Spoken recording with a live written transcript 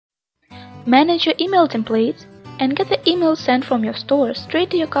Manage your email templates and get the emails sent from your store straight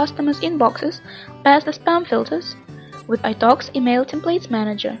to your customers' inboxes past the spam filters with Aitoc's Email Templates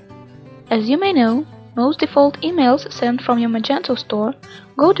Manager. As you may know, most default emails sent from your Magento store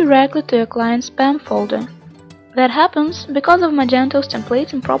go directly to your client's spam folder. That happens because of Magento's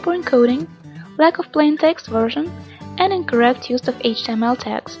templates' improper encoding, lack of plain text version, and incorrect use of HTML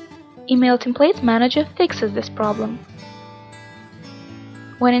tags. Email Templates Manager fixes this problem.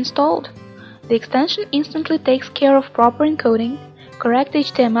 When installed, the extension instantly takes care of proper encoding, correct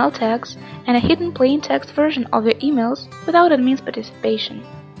HTML tags, and a hidden plain text version of your emails without admin's participation.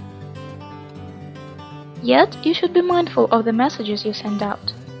 Yet, you should be mindful of the messages you send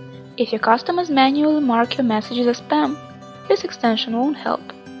out. If your customers manually mark your messages as spam, this extension won't help.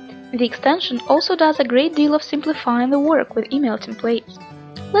 The extension also does a great deal of simplifying the work with email templates.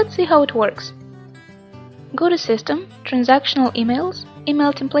 Let's see how it works. Go to System, Transactional Emails,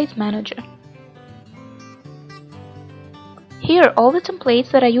 Email Templates Manager. Here, all the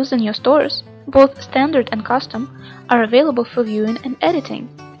templates that are used in your stores, both standard and custom, are available for viewing and editing.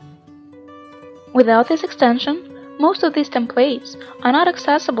 Without this extension, most of these templates are not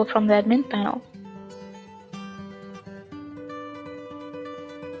accessible from the admin panel.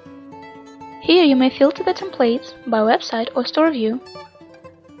 Here you may filter the templates by website or store view.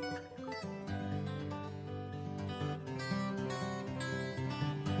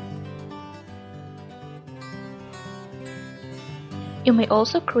 You may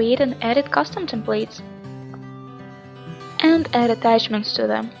also create and edit custom templates and add attachments to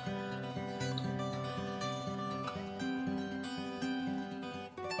them.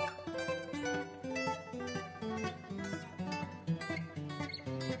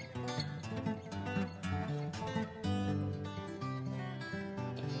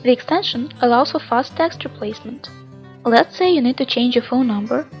 The extension allows for fast text replacement. Let's say you need to change your phone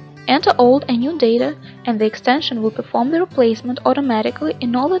number, enter old and new data, and the extension will perform the replacement automatically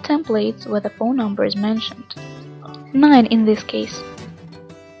in all the templates where the phone number is mentioned. 9 in this case.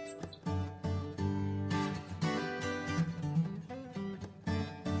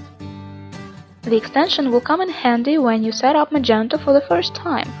 The extension will come in handy when you set up Magento for the first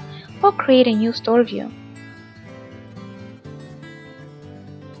time or create a new store view.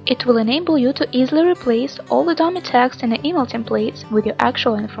 It will enable you to easily replace all the dummy text in the email templates with your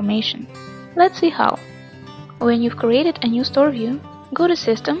actual information. Let's see how. When you've created a new store view, go to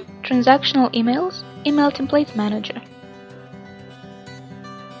System, Transactional Emails, Email Templates Manager.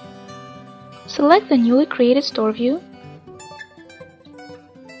 Select the newly created store view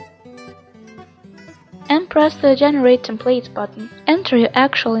and press the Generate Templates button. Enter your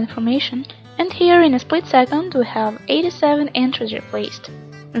actual information, and here in a split second we have 87 entries replaced.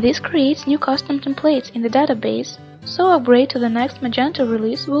 This creates new custom templates in the database, so upgrade to the next Magento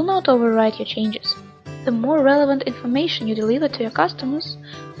release will not overwrite your changes. The more relevant information you deliver to your customers,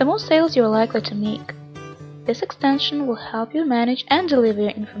 the more sales you are likely to make. This extension will help you manage and deliver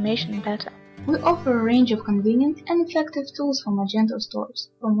your information better. We offer a range of convenient and effective tools for Magento stores.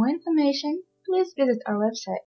 For more information, please visit our website.